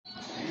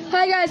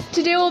Hi guys,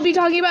 today we'll be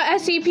talking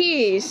about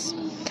SCPs.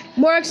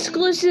 More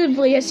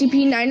exclusively,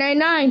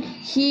 SCP-999.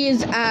 He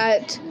is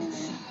at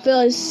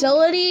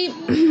Facility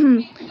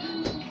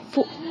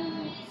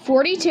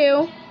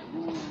 42,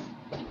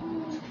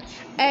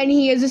 and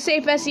he is a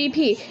safe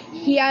SCP.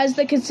 He has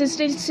the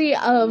consistency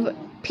of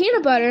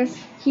peanut butter.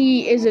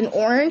 He is an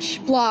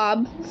orange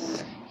blob.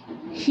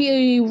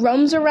 He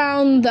roams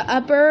around the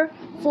upper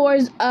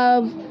floors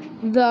of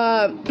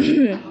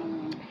the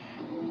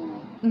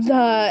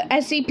the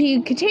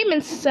SCP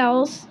containment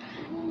cells.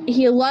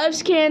 He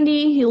loves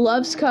candy. He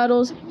loves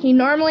cuddles. He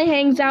normally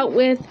hangs out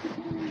with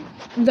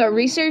the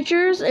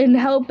researchers and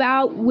help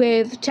out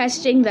with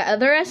testing the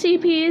other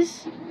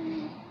SCPs.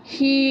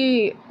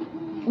 He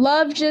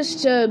loves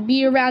just to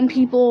be around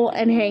people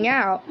and hang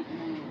out.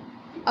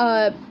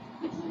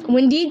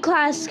 When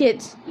D-Class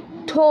gets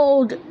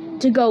told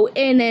to go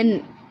in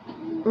and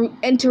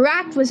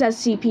interact with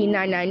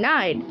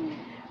SCP-999,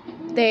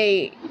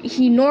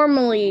 he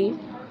normally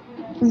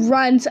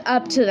runs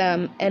up to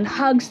them and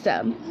hugs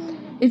them.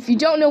 If you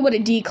don't know what a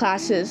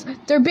D-Class is,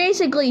 they're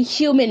basically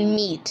human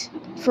meat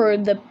for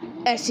the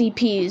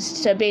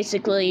SCPs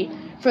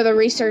for the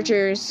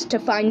researchers to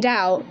find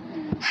out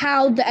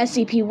how the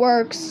SCP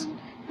works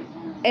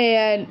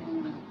and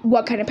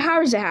what kind of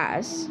powers it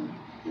has.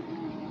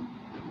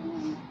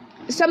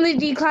 Some of the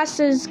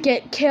D-Classes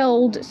get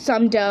killed,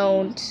 some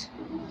don't,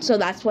 so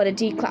that's what a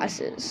D-Class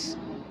is.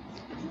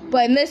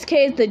 But in this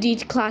case, the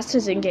D-Class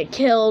doesn't get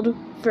killed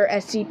for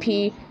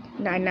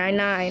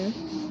SCP-999.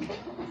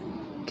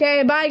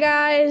 Okay, bye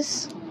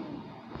guys!